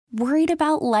Worried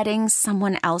about letting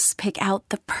someone else pick out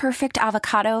the perfect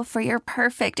avocado for your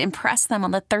perfect impress them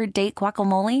on the third date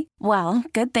guacamole? Well,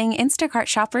 good thing Instacart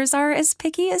shoppers are as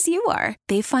picky as you are.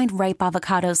 They find ripe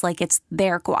avocados like it's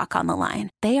their guac on the line.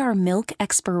 They are milk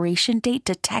expiration date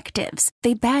detectives.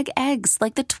 They bag eggs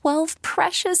like the 12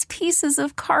 precious pieces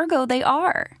of cargo they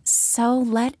are. So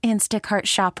let Instacart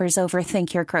shoppers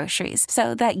overthink your groceries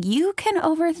so that you can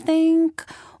overthink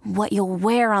what you'll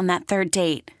wear on that third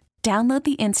date. Download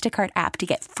the Instacart app to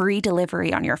get free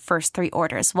delivery on your first 3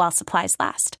 orders while supplies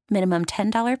last. Minimum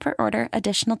 $10 per order.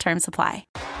 Additional terms apply.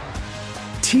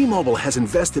 T-Mobile has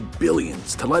invested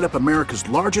billions to light up America's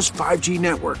largest 5G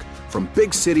network, from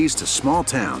big cities to small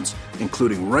towns,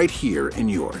 including right here in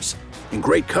yours. And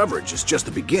great coverage is just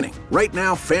the beginning. Right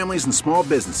now, families and small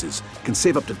businesses can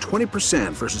save up to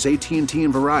 20% versus AT&T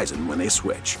and Verizon when they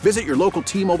switch. Visit your local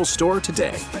T-Mobile store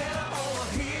today.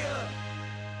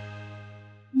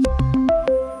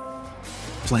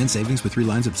 Plan savings with 3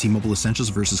 lines of T-Mobile Essentials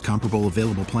versus comparable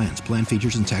available plans. Plan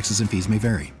features and taxes and fees may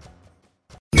vary.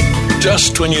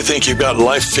 Just when you think you've got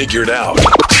life figured out.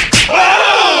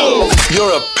 Oh!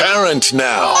 You're a parent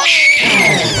now.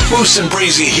 Moose and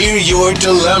Breezy hear your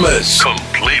dilemmas.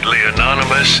 Completely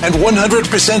anonymous. And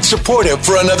 100% supportive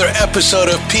for another episode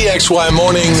of PXY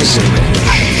Mornings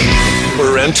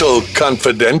Parental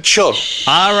Confidential.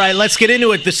 All right, let's get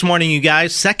into it this morning, you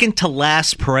guys. Second to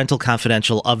last Parental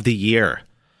Confidential of the year.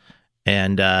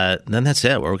 And then that's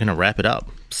it. We're going to wrap it up.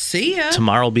 See ya.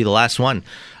 Tomorrow will be the last one.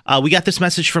 We got this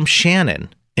message from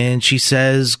Shannon, and she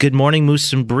says, "Good morning,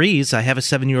 Moose and Breeze. I have a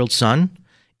 7-year-old son,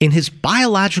 and his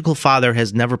biological father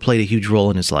has never played a huge role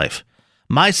in his life.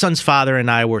 My son's father and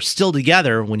I were still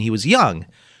together when he was young.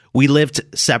 We lived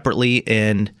separately,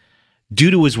 and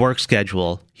due to his work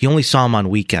schedule, he only saw him on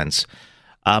weekends.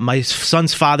 My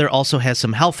son's father also has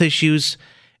some health issues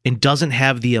and doesn't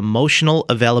have the emotional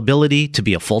availability to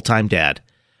be a full-time dad.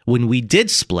 When we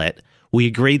did split, we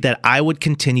agreed that I would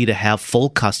continue to have full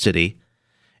custody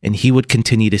and he would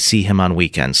continue to see him on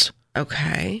weekends.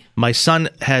 Okay. My son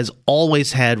has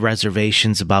always had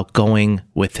reservations about going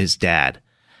with his dad,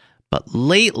 but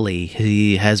lately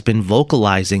he has been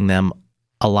vocalizing them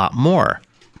a lot more.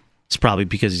 It's probably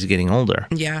because he's getting older.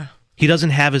 Yeah. He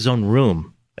doesn't have his own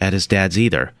room at his dad's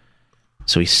either,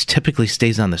 so he typically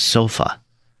stays on the sofa.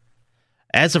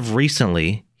 As of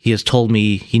recently, he has told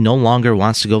me he no longer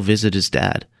wants to go visit his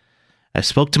dad. I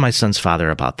spoke to my son's father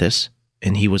about this,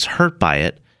 and he was hurt by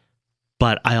it,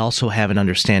 but I also have an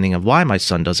understanding of why my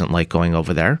son doesn't like going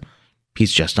over there.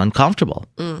 He's just uncomfortable.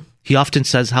 He often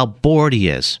says how bored he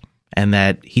is and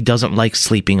that he doesn't like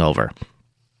sleeping over.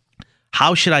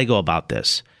 How should I go about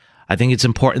this? I think it's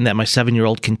important that my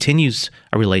 7-year-old continues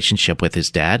a relationship with his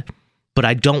dad, but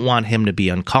I don't want him to be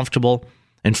uncomfortable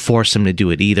and force him to do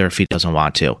it either if he doesn't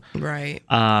want to. Right.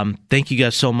 Thank you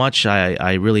guys so much.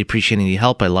 I really appreciate any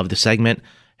help. I love the segment.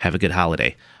 Have a good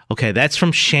holiday. Okay, that's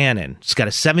from Shannon. She's got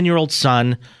a 7-year-old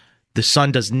son. The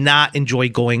son does not enjoy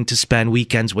going to spend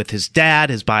weekends with his dad,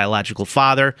 his biological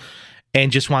father,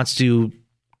 and just wants to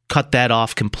cut that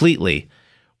off completely.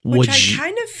 Which I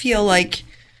kind of feel like,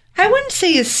 I wouldn't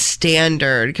say is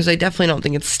standard, because I definitely don't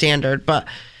think it's standard, but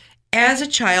as a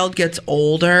child gets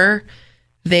older,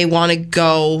 they want to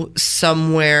go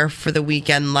somewhere for the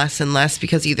weekend less and less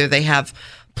because either they have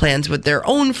plans with their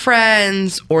own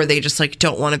friends or they just like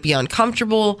don't want to be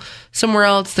uncomfortable somewhere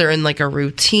else. They're in like a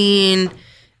routine,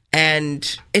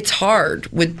 and it's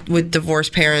hard with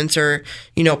divorced parents or,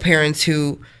 you know, parents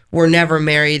who were never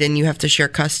married and you have to share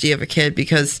custody of a kid,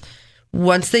 because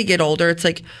once they get older, it's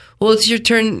like, well, it's your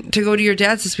turn to go to your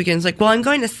dad's this weekend. It's like, well, I'm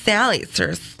going to Sally's for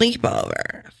a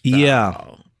sleepover. So. Yeah.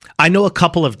 I know a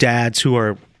couple of dads who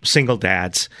are single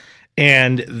dads,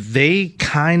 and they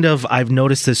kind of, I've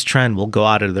noticed this trend, will go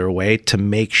out of their way to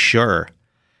make sure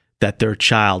that their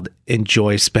child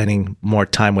enjoys spending more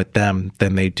time with them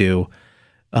than they do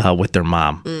with their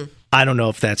mom. I don't know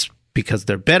if that's because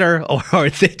they're bitter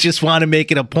or they just want to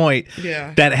make it a point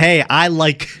that, hey, I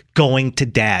like going to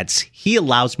dad's. He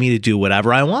allows me to do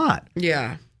whatever I want.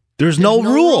 Yeah. There's no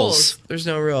rules. There's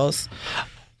no rules.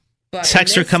 But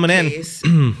texts are coming case,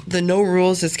 in. The no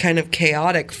rules is kind of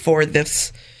chaotic for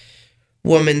this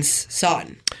woman's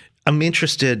son. I'm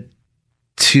interested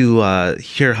to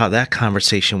hear how that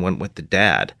conversation went with the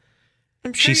dad.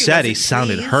 I'm sure she said he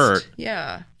sounded hurt.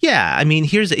 Yeah. Yeah. I mean,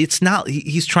 it's not,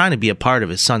 he's trying to be a part of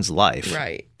his son's life.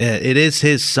 Right. It is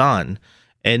his son.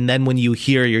 And then when you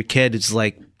hear your kid, it's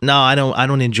like, no, I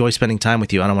don't enjoy spending time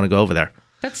with you. I don't want to go over there.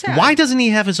 That's sad. Why doesn't he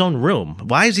have his own room?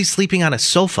 Why is he sleeping on a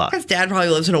sofa? His dad probably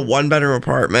lives in a 1-bedroom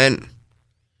apartment.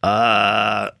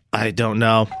 I don't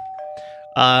know.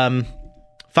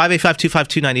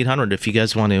 585-252-9800 if you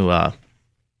guys want to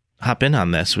hop in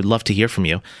on this. We'd love to hear from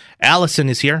you. Allison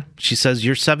is here. She says,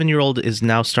 your 7-year-old is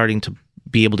now starting to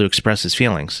be able to express his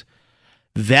feelings.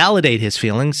 Validate his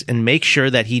feelings and make sure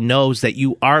that he knows that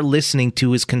you are listening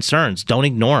to his concerns. Don't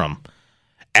ignore him.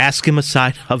 Ask him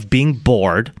aside of being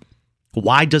bored.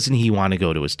 Why doesn't he want to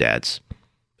go to his dad's?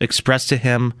 Express to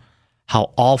him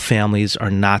how all families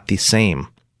are not the same.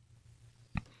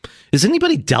 Has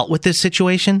anybody dealt with this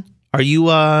situation? Are you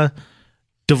a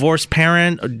divorced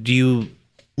parent? Or do you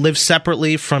live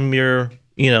separately from your,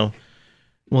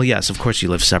 well, yes, of course you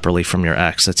live separately from your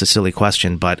ex. That's a silly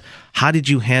question. But how did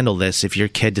you handle this if your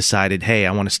kid decided, hey,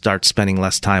 I want to start spending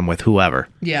less time with whoever?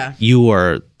 Yeah. You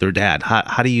or their dad.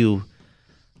 How do you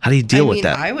deal with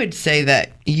that? I would say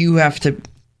that you have to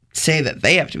say that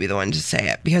they have to be the one to say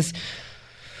it, because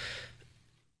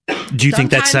do you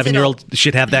think that 7-year-old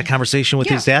should have that conversation with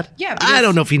his dad? Yeah. I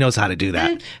don't know if he knows how to do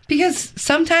that. Because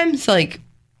sometimes,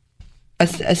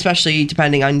 especially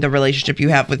depending on the relationship you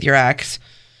have with your ex,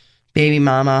 baby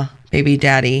mama, baby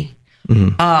daddy,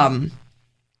 sometimes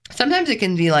it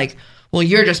can be like, well,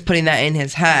 you're just putting that in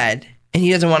his head and he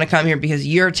doesn't want to come here because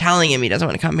you're telling him he doesn't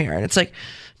want to come here. And it's like,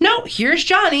 no, here's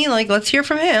Johnny. Let's hear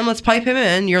from him. Let's pipe him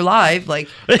in. You're live. No,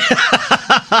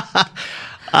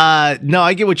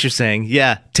 I get what you're saying.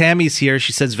 Yeah. Tammy's here.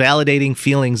 She says validating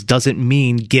feelings doesn't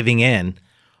mean giving in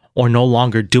or no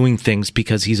longer doing things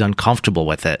because he's uncomfortable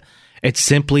with it. It's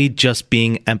simply just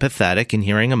being empathetic and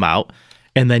hearing him out.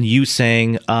 And then you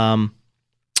saying,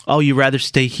 oh, you'd rather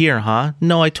stay here, huh?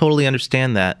 No, I totally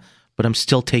understand that, but I'm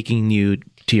still taking you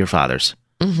to your father's.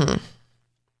 Mm-hmm.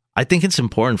 I think it's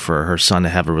important for her son to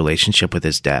have a relationship with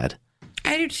his dad.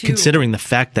 I do too. Considering the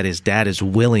fact that his dad is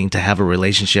willing to have a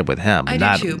relationship with him.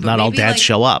 I do too. Not all dads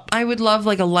show up. I would love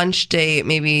a lunch date,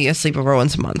 maybe a sleepover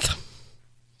once a month.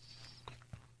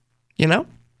 What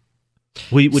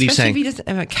are you saying? If he doesn't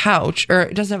have a couch or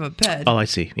doesn't have a bed. Oh, I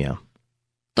see. Yeah.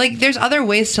 There's other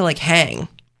ways to hang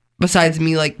besides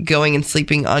me going and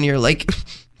sleeping on your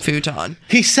futon.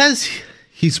 He says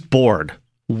he's bored.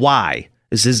 Why?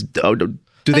 Is his That's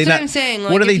what I'm saying.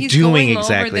 What are they doing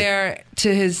exactly? Over there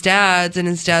to his dad's, and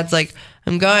his dad's like,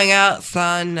 "I'm going out,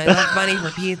 son. I have money for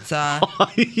pizza."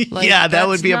 Yeah, that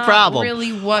would be a problem. That's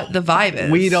really what the vibe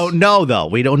is. We don't know though.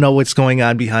 We don't know what's going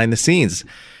on behind the scenes.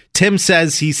 Tim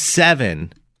says he's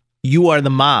 7. You are the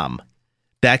mom.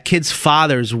 That kid's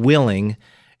father's willing,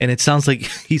 and it sounds like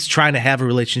he's trying to have a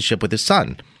relationship with his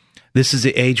son. This is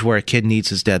the age where a kid needs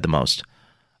his dad the most.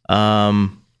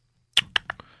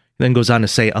 Then goes on to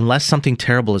say, unless something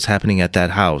terrible is happening at that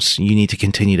house, you need to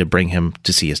continue to bring him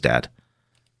to see his dad.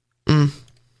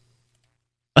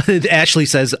 Ashley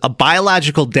says, a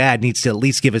biological dad needs to at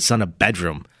least give his son a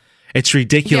bedroom. It's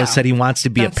ridiculous that he wants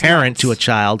to be a parent to a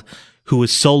child who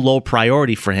is so low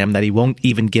priority for him that he won't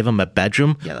even give him a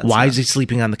bedroom. Why is he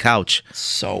sleeping on the couch?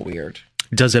 So weird.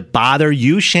 Does it bother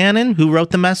you, Shannon, who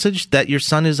wrote the message, that your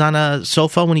son is on a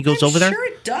sofa when he goes over there? Sure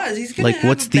it does. He's going to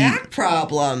have back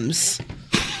problems.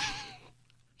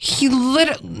 He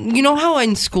you know how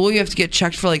in school you have to get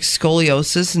checked for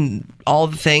scoliosis and all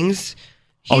the things?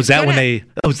 Is that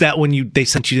when they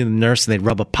sent you to the nurse and they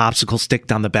rub a popsicle stick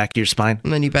down the back of your spine?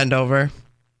 And then you bend over.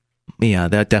 Yeah,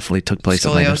 that definitely took place.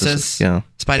 Scoliosis,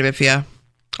 spina bifida,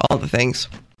 all the things.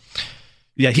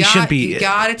 Yeah, he shouldn't be. You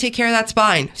got to take care of that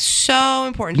spine. So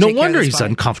important. No wonder he's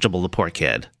uncomfortable, the poor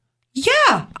kid.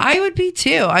 Yeah, I would be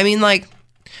too. I mean,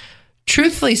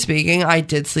 truthfully speaking, I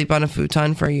did sleep on a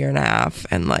futon for 1.5 years,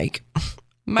 and my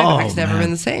back's never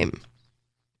been the same.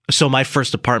 So my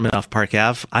first apartment off Park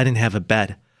Ave, I didn't have a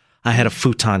bed. I had a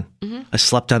futon. Mm-hmm. I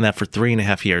slept on that for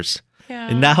 3.5 years. Yeah.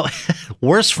 And now,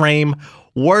 worse frame,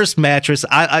 worse mattress.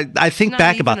 I think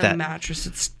back about that. Mattress,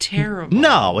 it's terrible.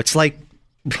 No, it's like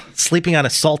sleeping on a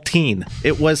saltine.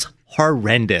 It was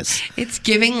horrendous. It's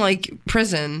giving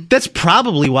prison. That's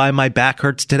probably why my back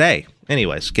hurts today.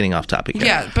 Anyways, getting off topic here.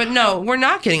 Yeah, but no, we're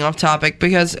not getting off topic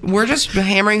because we're just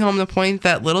hammering home the point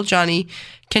that little Johnny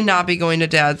cannot be going to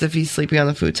dad's if he's sleeping on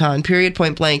the futon, period,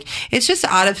 point blank. It's just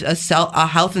out of a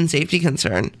health and safety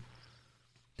concern.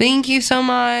 Thank you so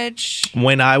much.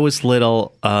 When I was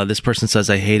little, this person says,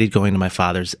 I hated going to my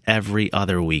father's every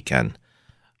other weekend.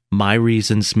 My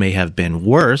reasons may have been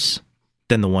worse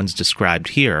than the ones described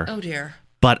here. Oh, dear.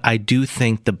 But I do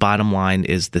think the bottom line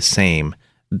is the same.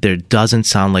 There doesn't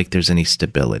sound like there's any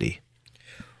stability.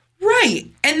 Right.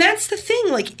 And that's the thing.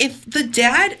 If the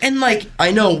dad, and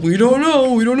I know, we don't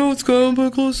know what's going on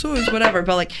behind closed doors, whatever.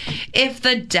 But if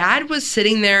the dad was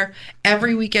sitting there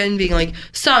every weekend being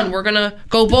son, we're going to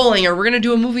go bowling, or we're going to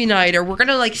do a movie night, or we're going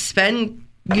to spend,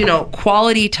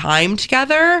 quality time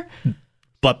together.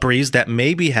 But Breeze, that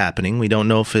may be happening. We don't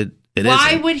know if it Why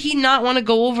isn't. would he not want to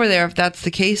go over there if that's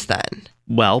the case then?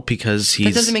 Well, because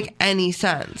That doesn't make any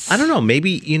sense. I don't know.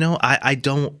 Maybe, I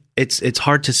don't. It's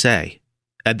hard to say.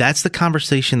 That's the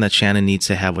conversation that Shannon needs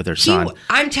to have with her son.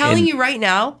 I'm telling you right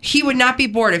now, he would not be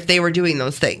bored if they were doing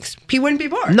those things. He wouldn't be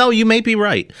bored. No, you may be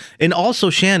right. And also,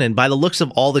 Shannon, by the looks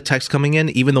of all the texts coming in,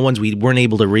 even the ones we weren't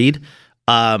able to read,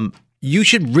 you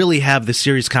should really have the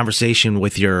serious conversation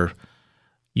with your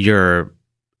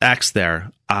ex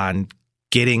there on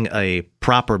getting a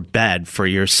proper bed for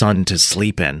your son to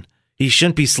sleep in. He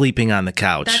shouldn't be sleeping on the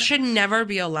couch. That should never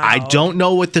be allowed. I don't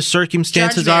know what the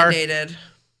circumstances are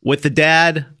with the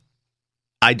dad.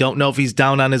 I don't know if he's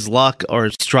down on his luck or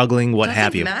struggling, what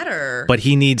have you. Doesn't matter. But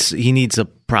he needs a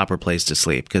proper place to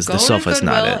sleep because the sofa's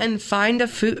not it. And find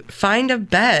a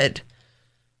bed.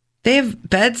 They have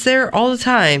beds there all the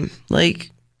time.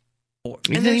 Like, you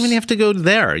don't even have to go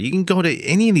there. You can go to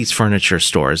any of these furniture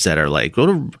stores that are like, go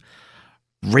to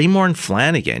Raymore and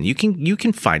Flanagan. You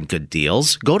can find good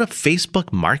deals. Go to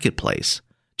Facebook Marketplace.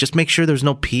 Just make sure there's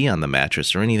no pee on the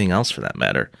mattress or anything else for that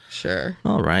matter. Sure.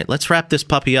 All right, let's wrap this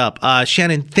puppy up.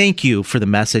 Shannon, thank you for the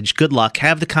message. Good luck.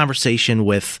 Have the conversation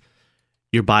with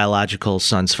your biological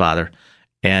son's father.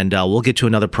 And we'll get to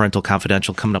another Parental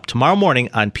Confidential coming up tomorrow morning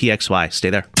on PXY. Stay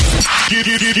there.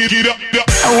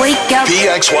 Wake up.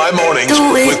 PXY Mornings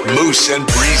with Moose and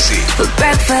Breezy. For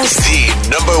breakfast.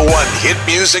 The #1 hit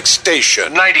music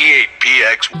station. 98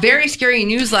 PXY. Very scary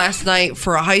news last night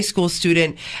for a high school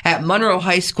student at Monroe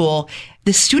High School.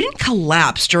 The student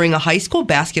collapsed during a high school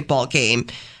basketball game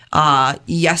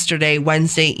yesterday,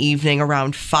 Wednesday evening,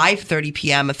 around 5:30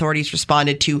 p.m. Authorities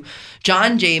responded to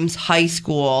John James High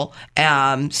School,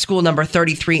 school number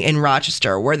 33 in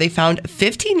Rochester, where they found a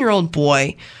 15-year-old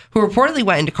boy who reportedly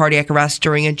went into cardiac arrest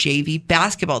during a JV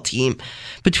basketball team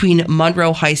between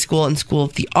Monroe High School and School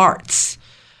of the Arts.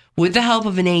 With the help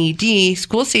of an AED,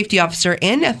 school safety officer,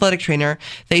 and athletic trainer,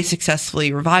 they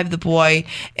successfully revived the boy,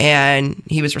 and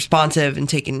he was responsive and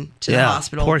taken to the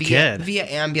hospital via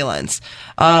ambulance.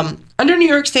 Under New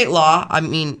York state law, I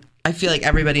mean, I feel like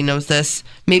everybody knows this.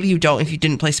 Maybe you don't if you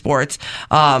didn't play sports.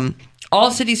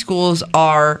 All city schools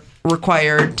are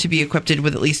required to be equipped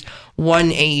with at least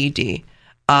one AED,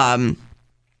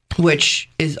 which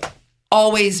is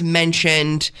always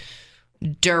mentioned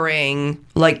during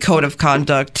like code of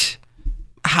conduct,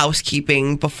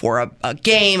 housekeeping before a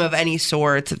game of any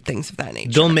sorts, and things of that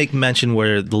nature. Don't make mention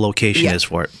where the location is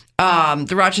for it.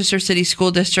 The Rochester City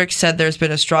School District said there's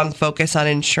been a strong focus on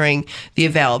ensuring the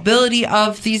availability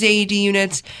of these AED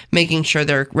units, making sure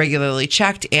they're regularly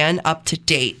checked and up to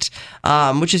date,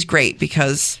 which is great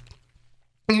because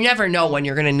you never know when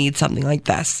you're going to need something like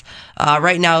this.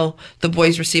 Right now, the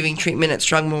boy's receiving treatment at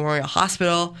Strong Memorial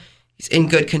Hospital. He's in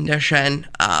good condition,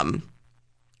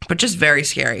 but just very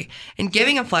scary. And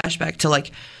giving a flashback to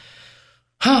like,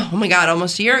 oh my God,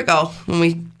 almost a year ago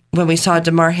when we saw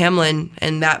Damar Hamlin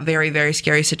and that very, very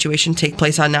scary situation take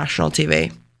place on national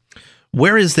TV.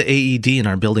 Where is the AED in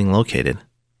our building located?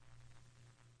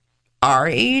 Our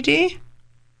AED?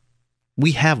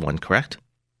 We have one, correct?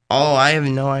 Oh, I have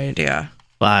no idea.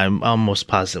 I'm almost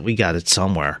positive we got it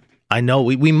somewhere. I know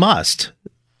we must.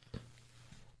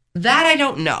 That I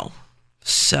don't know.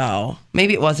 So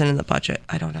maybe it wasn't in the budget.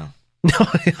 I don't know.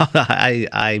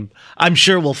 I'm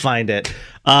sure we'll find it.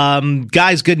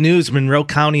 Guys, good news. Monroe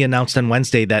County announced on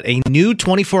Wednesday that a new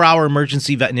 24-hour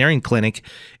emergency veterinarian clinic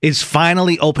is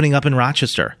finally opening up in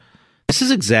Rochester. This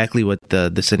is exactly what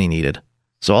the city needed.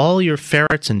 So all your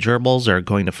ferrets and gerbils are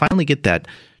going to finally get that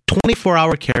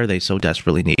 24-hour care they so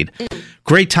desperately need.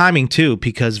 Great timing, too,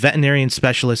 because veterinarian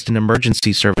specialist in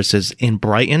emergency services in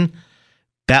Brighton,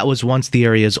 that was once the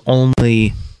area's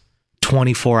only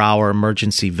 24-hour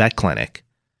emergency vet clinic.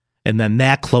 And then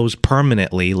that closed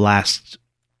permanently last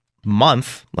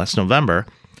November.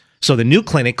 So the new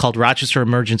clinic, called Rochester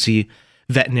Emergency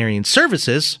Veterinarian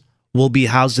Services, will be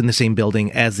housed in the same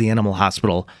building as the Animal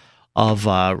Hospital of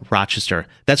Rochester.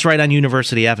 That's right on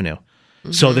University Avenue.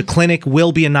 Mm-hmm. So the clinic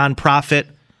will be a nonprofit.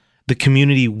 The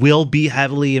community will be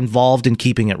heavily involved in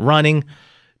keeping it running.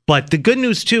 But the good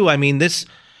news, too, I mean, this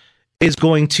is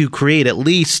going to create at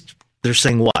least, they're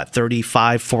saying,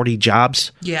 35, 40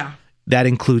 jobs? Yeah. That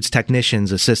includes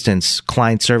technicians, assistants,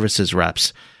 client services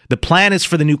reps. The plan is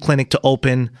for the new clinic to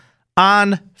open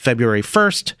on February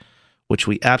 1st, which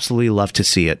we absolutely love to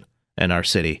see it in our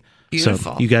city.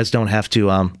 Beautiful. So you guys don't have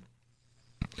to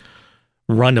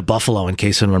run to Buffalo in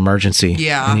case of an emergency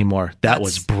anymore. That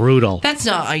was brutal. That's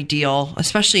not ideal,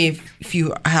 especially if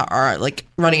you are like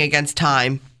running against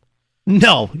time.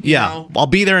 No, yeah. I'll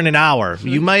be there in an hour.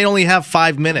 You might only have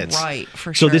 5 minutes. Right,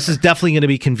 for So sure. this is definitely going to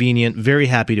be convenient. Very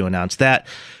happy to announce that.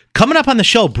 Coming up on the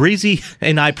show, Breezy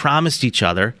and I promised each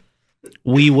other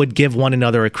we would give one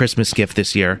another a Christmas gift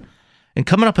this year. And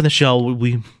coming up on the show,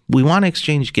 we want to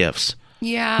exchange gifts.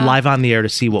 Yeah. Live on the air to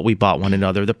see what we bought one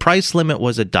another. The price limit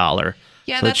was $1.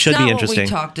 Yeah, so that's it should not be interesting. what we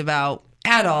talked about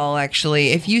at all, actually.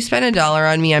 If you spend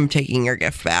 $1 on me, I'm taking your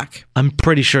gift back. I'm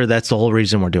pretty sure that's the whole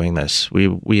reason we're doing this.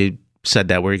 We said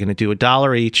that we're going to do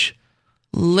 $1 each.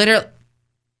 Literally.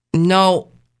 No.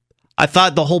 I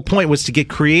thought the whole point was to get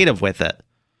creative with it.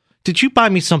 Did you buy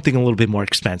me something a little bit more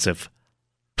expensive?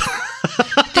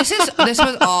 This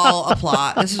was all a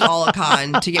plot. This is all a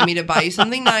con to get me to buy you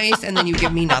something nice and then you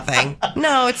give me nothing.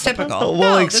 No, it's typical.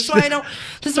 This is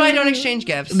why I don't exchange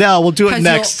gifts. No, we'll do it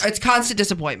next. It's constant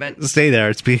disappointment. Stay there.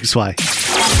 It's PXY. The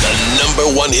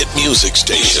 #1 hit music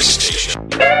station.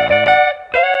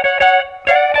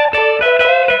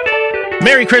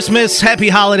 Merry Christmas. Happy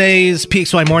holidays.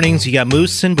 PXY mornings. You got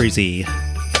Moose and Breezy.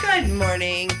 Good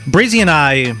morning. Breezy and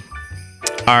I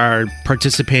are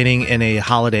participating in a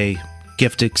holiday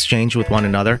gift exchange with one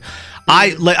another.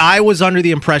 I was under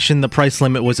the impression the price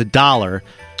limit was $1,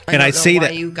 and I say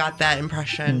that you got that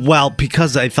impression. Well,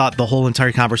 because I thought the whole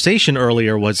entire conversation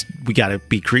earlier was we got to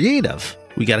be creative.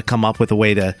 We got to come up with a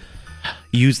way to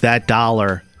use that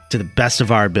dollar to the best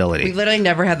of our ability. We literally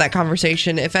never had that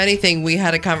conversation. If anything, we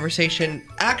had a conversation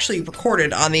actually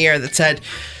recorded on the air that said,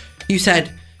 you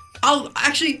said,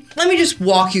 let me just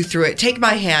walk you through it. Take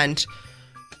my hand.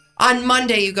 On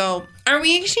Monday, you go, are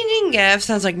we exchanging gifts?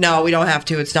 I was like, no, we don't have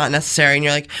to. It's not necessary. And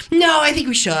you're like, no, I think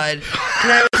we should. And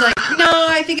I was like, no,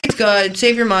 I think it's good.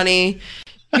 Save your money.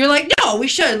 You're like, no, we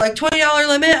should. Like, $20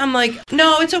 limit. I'm like,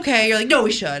 no, it's okay. You're like, no,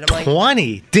 we should. I'm like,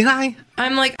 20? Did I?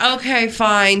 I'm like, okay,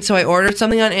 fine. So I ordered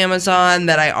something on Amazon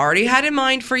that I already had in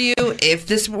mind for you if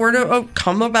this were to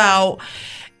come about.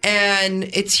 And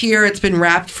it's here. It's been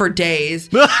wrapped for days.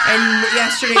 And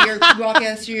yesterday, you're walking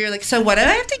us through. You're like, so what did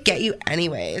I have to get you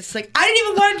anyway? It's like, I didn't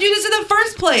even want to do this in the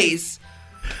first place.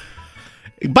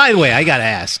 By the way, I gotta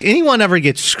ask: anyone ever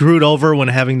get screwed over when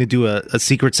having to do a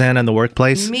Secret Santa in the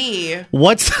workplace? Me.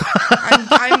 What's?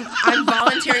 I'm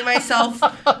volunteering myself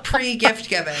pre-gift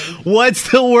giving. What's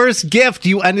the worst gift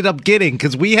you ended up getting?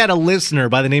 Because we had a listener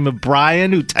by the name of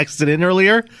Brian who texted in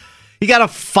earlier. He got a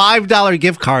 $5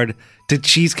 gift card to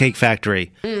Cheesecake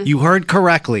Factory. You heard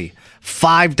correctly.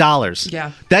 $5.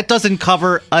 Yeah. That doesn't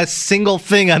cover a single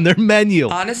thing on their menu.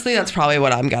 Honestly, that's probably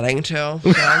what I'm getting to. So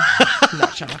I'm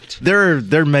not shocked.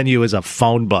 Their menu is a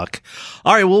phone book.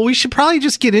 All right, well, we should probably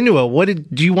just get into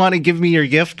it. Do you want to give me your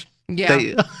gift?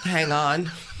 Yeah. Hang on.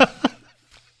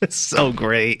 It's so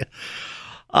great.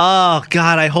 Oh,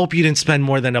 God, I hope you didn't spend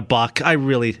more than $1. I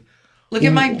really... Look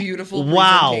at my beautiful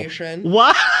presentation.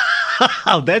 Wow,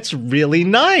 that's really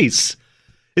nice.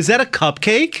 Is that a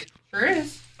cupcake? Sure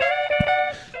is.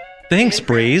 Thanks,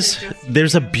 Breeze.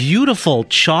 There's a beautiful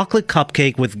chocolate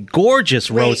cupcake with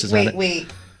gorgeous roses on it. Wait.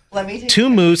 Let me take To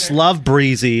Moose, love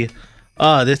Breezy.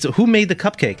 Who made the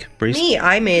cupcake, Breeze? Me,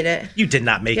 I made it. You did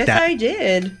not make yes, that. Yes, I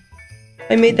did.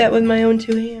 I made that with my own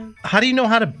 2 hands. How do you know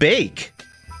how to bake?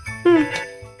 All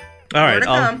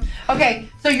right. Okay,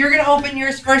 so you're going to open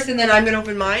yours first and then I'm going to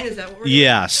open mine? Is that what we're doing?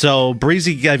 Yeah, so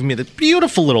Breezy gave me the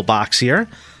beautiful little box here.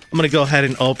 I'm going to go ahead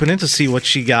and open it to see what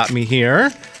she got me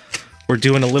here. We're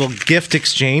doing a little gift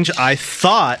exchange. I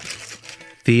thought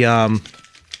the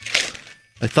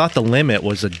limit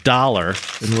was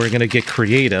 $1 and we're going to get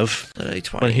creative. Literally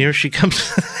 20. But here she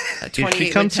comes. Here she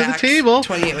comes to the table.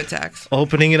 28 with tax.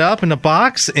 Opening it up in a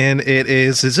box, and it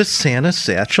is this Santa's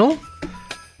satchel?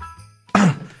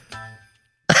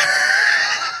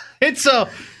 Is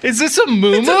this a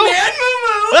moo-moo? It's a man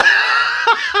moo-moo.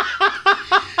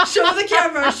 Show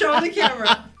the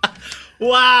camera.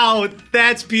 Wow,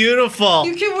 that's beautiful.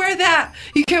 You can wear that.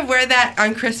 You can wear that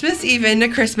on Christmas, even to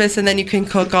Christmas, and then you can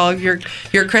cook all of your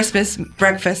Christmas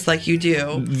breakfast like you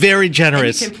do. Very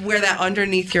generous. And you can wear that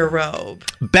underneath your robe.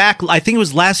 Back, I think it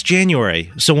was last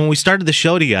January. So when we started the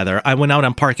show together, I went out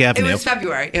on Park Avenue. It was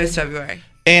February.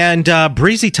 And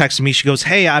Breezy texted me. She goes,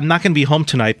 "Hey, I'm not going to be home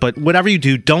tonight, but whatever you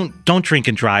do, don't drink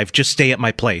and drive. Just stay at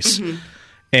my place." Mm-hmm.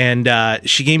 And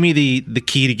she gave me the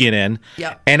key to get in.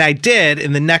 Yep. And I did.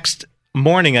 And the next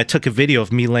morning, I took a video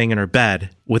of me laying in her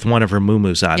bed with one of her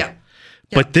moo-moos on. Yep.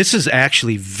 But this is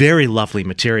actually very lovely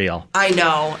material. I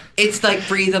know. It's like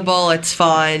breathable. It's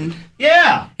fun.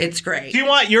 Yeah. It's great. Do you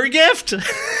want your gift?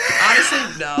 Honestly,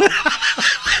 no.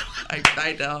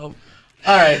 I know.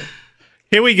 All right.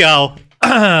 Here we go.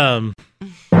 I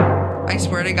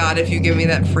swear to God, if you give me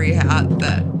that free hat,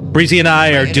 that Breezy and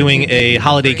I are doing a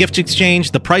holiday gift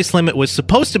exchange. The price limit was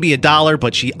supposed to be $1,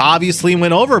 but she obviously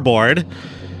went overboard.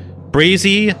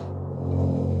 Breezy,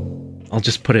 I'll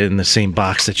just put it in the same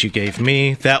box that you gave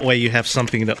me. That way you have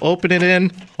something to open it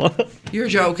in. You're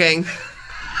joking.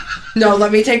 No,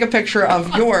 let me take a picture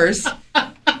of yours.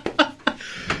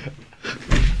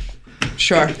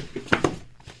 Sure.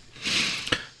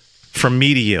 From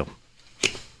me to you.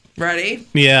 Ready?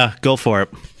 Yeah, go for it.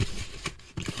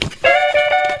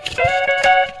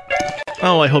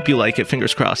 Oh, I hope you like it.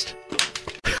 Fingers crossed.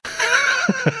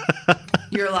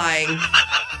 You're lying.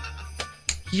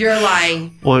 You're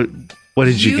lying. What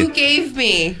did you get? You gave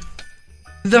me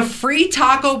the free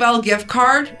Taco Bell gift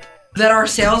card that our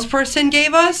salesperson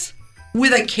gave us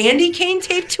with a candy cane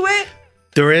taped to it?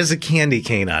 There is a candy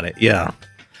cane on it, yeah.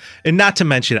 And not to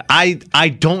mention,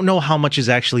 I don't know how much is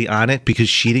actually on it because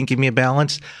she didn't give me a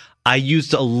balance. I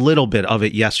used a little bit of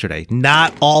it yesterday.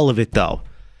 Not all of it, though.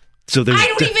 So there's I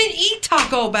don't even eat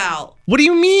Taco Bell. What do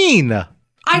you mean?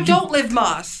 I don't live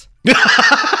Moss.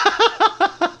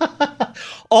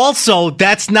 Also,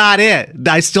 that's not it.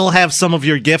 I still have some of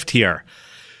your gift here.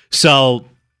 So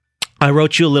I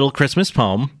wrote you a little Christmas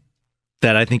poem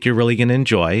that I think you're really going to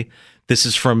enjoy. This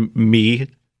is from me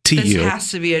to you. This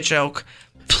has to be a joke.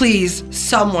 Please,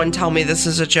 someone tell me this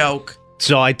is a joke.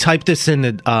 So I typed this in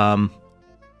the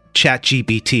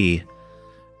ChatGPT,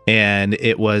 and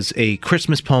it was a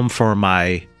Christmas poem for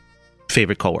my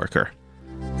favorite coworker.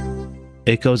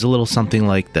 It goes a little something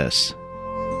like this.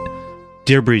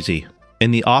 Dear Breezy,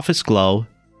 in the office glow,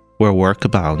 where work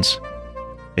abounds,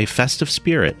 a festive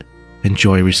spirit and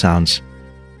joy resounds.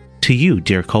 To you,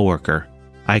 dear coworker,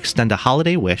 I extend a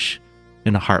holiday wish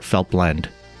in a heartfelt blend.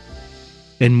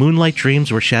 In moonlight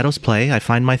dreams where shadows play, I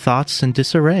find my thoughts in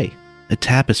disarray. A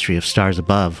tapestry of stars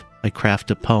above, I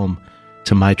craft a poem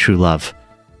to my true love.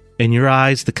 In your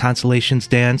eyes, the constellations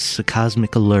dance, a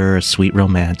cosmic allure, a sweet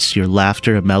romance. Your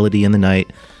laughter, a melody in the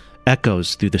night,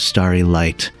 echoes through the starry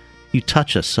light. You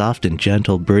touch a soft and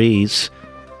gentle breeze,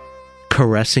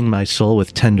 caressing my soul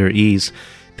with tender ease.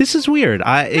 This is weird.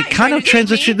 It kind of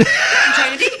transitioned. You're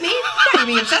trying to date me? You're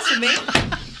being obsessed with me?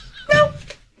 No.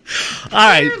 All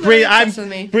right,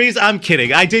 Breeze, I'm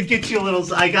kidding. I did get you a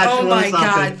little. I got you a little something.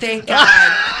 Oh my God! Thank God.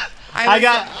 Oh my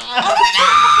God!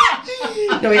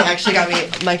 No, he actually got me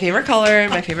my favorite color,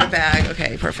 my favorite bag.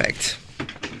 Okay, perfect.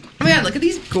 Oh my God, look at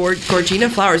these Gorgina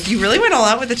flowers. You really went all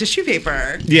out with the tissue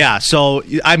paper. Yeah, so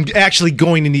I'm actually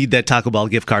going to need that Taco Bell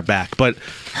gift card back, but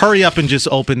hurry up and just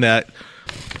open that.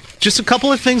 Just a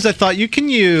couple of things I thought you can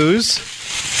use.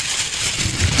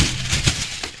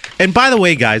 And by the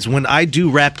way, guys, when I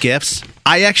do wrap gifts,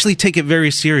 I actually take it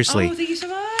very seriously. Oh, thank you so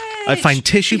much. I find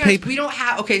tissue paper. We don't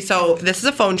have. Okay, so this is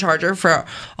a phone charger for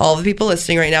all the people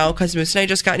listening right now because Moose and I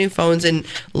just got new phones and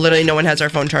literally no one has our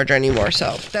phone charger anymore.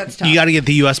 So that's tough. You got to get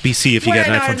the USB-C if you get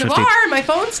an iPhone 15. Bar, my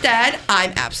phone's dead.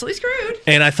 I'm absolutely screwed.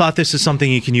 And I thought this is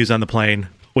something you can use on the plane,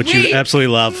 which you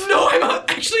absolutely love. No, I'm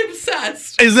actually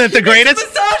obsessed. Isn't it the greatest? It's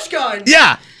a massage gun.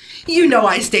 Yeah. You know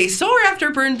I stay sore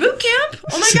after burn boot camp.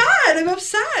 Oh my God, I'm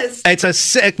obsessed. It's a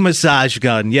sick massage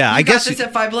gun. Yeah, I guess you got this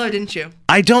at Five Below, didn't you?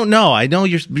 I don't know. I know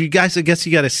you guys. I guess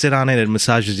you got to sit on it and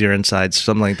massages your insides,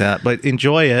 something like that. But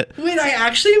enjoy it. Wait, I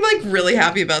actually am like really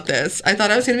happy about this. I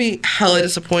thought I was gonna be hella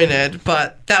disappointed,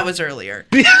 but that was earlier.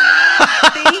 Thank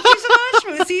you so much,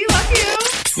 Moosey. Love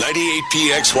you. 98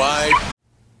 PXY.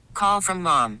 Call from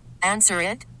mom. Answer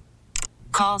it.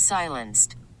 Call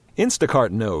silenced.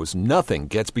 Instacart knows nothing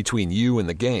gets between you and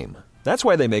the game. That's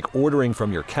why they make ordering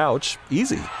from your couch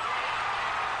easy.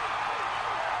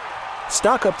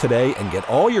 Stock up today and get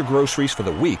all your groceries for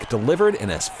the week delivered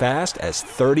in as fast as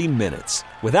 30 minutes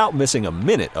without missing a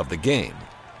minute of the game.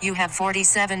 You have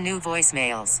 47 new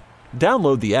voicemails.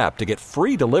 Download the app to get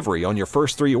free delivery on your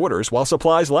first 3 orders while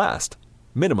supplies last.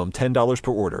 Minimum $10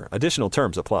 per order. Additional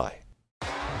terms apply.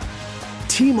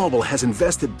 T-Mobile has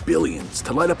invested billions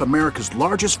to light up America's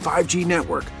largest 5G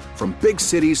network, from big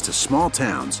cities to small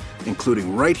towns,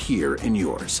 including right here in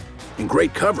yours. And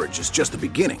great coverage is just the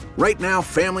beginning. Right now,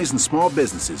 families and small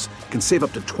businesses can save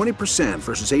up to 20%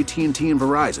 versus AT&T and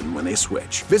Verizon when they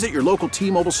switch. Visit your local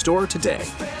T-Mobile store today.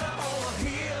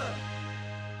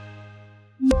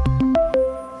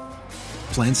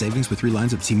 Plan savings with 3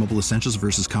 lines of T-Mobile Essentials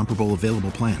versus comparable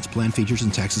available plans. Plan features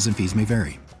and taxes and fees may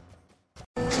vary.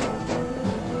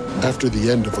 After the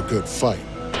end of a good fight,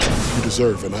 you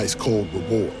deserve an ice-cold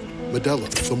reward. Modelo,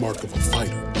 the mark of a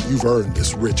fighter. You've earned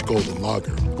this rich golden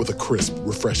lager with a crisp,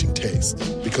 refreshing taste.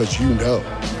 Because you know,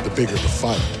 the bigger the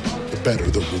fight, the better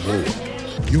the reward.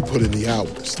 You put in the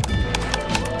hours,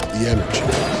 the energy,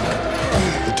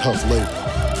 the tough labor.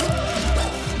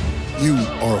 You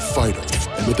are a fighter,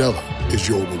 and Modelo is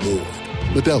your reward.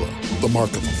 Modelo, the mark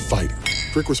of a fighter.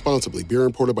 Drink responsibly. Beer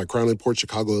imported by Crown Imports,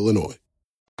 Chicago, Illinois.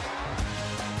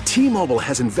 T-Mobile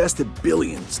has invested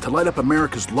billions to light up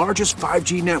America's largest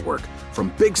 5G network,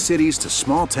 from big cities to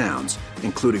small towns,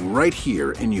 including right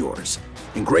here in yours.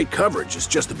 And great coverage is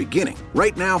just the beginning.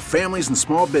 Right now, families and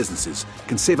small businesses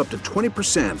can save up to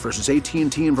 20% versus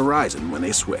AT&T and Verizon when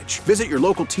they switch. Visit your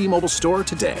local T-Mobile store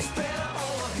today.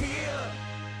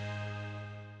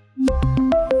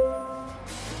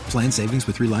 Plan savings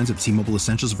with 3 lines of T-Mobile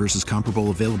Essentials versus comparable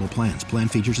available plans. Plan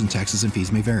features and taxes and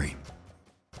fees may vary.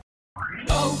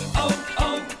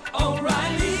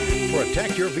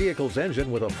 Protect your vehicle's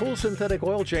engine with a full synthetic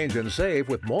oil change and save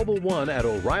with Mobil 1 at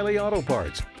O'Reilly Auto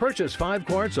Parts. Purchase 5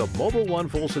 quarts of Mobil 1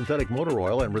 full synthetic motor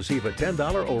oil and receive a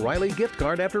 $10 O'Reilly gift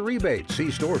card after rebate.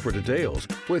 See store for details.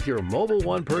 With your Mobil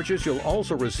 1 purchase, you'll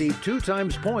also receive 2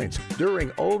 times points during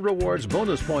O Rewards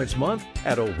Bonus Points Month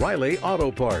at O'Reilly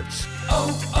Auto Parts.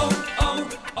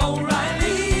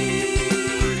 O'Reilly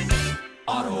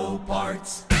Auto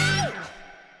Parts.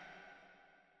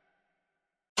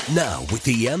 Now, with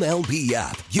the MLB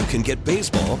app, you can get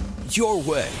baseball your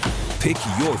way. Pick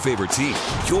your favorite team,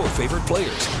 your favorite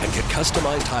players, and get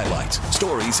customized highlights,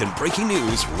 stories, and breaking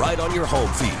news right on your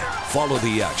home feed. Follow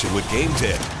the action with Game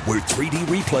Day, where 3D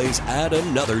replays add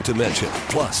another dimension.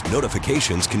 Plus,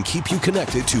 notifications can keep you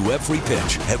connected to every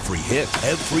pitch, every hit,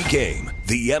 every game.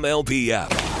 The MLB app.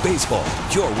 Baseball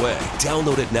your way.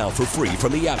 Download it now for free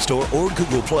from the App Store or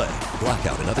Google Play.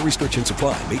 Blackout and other restrictions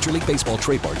apply. Major League Baseball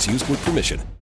trademarks used with permission.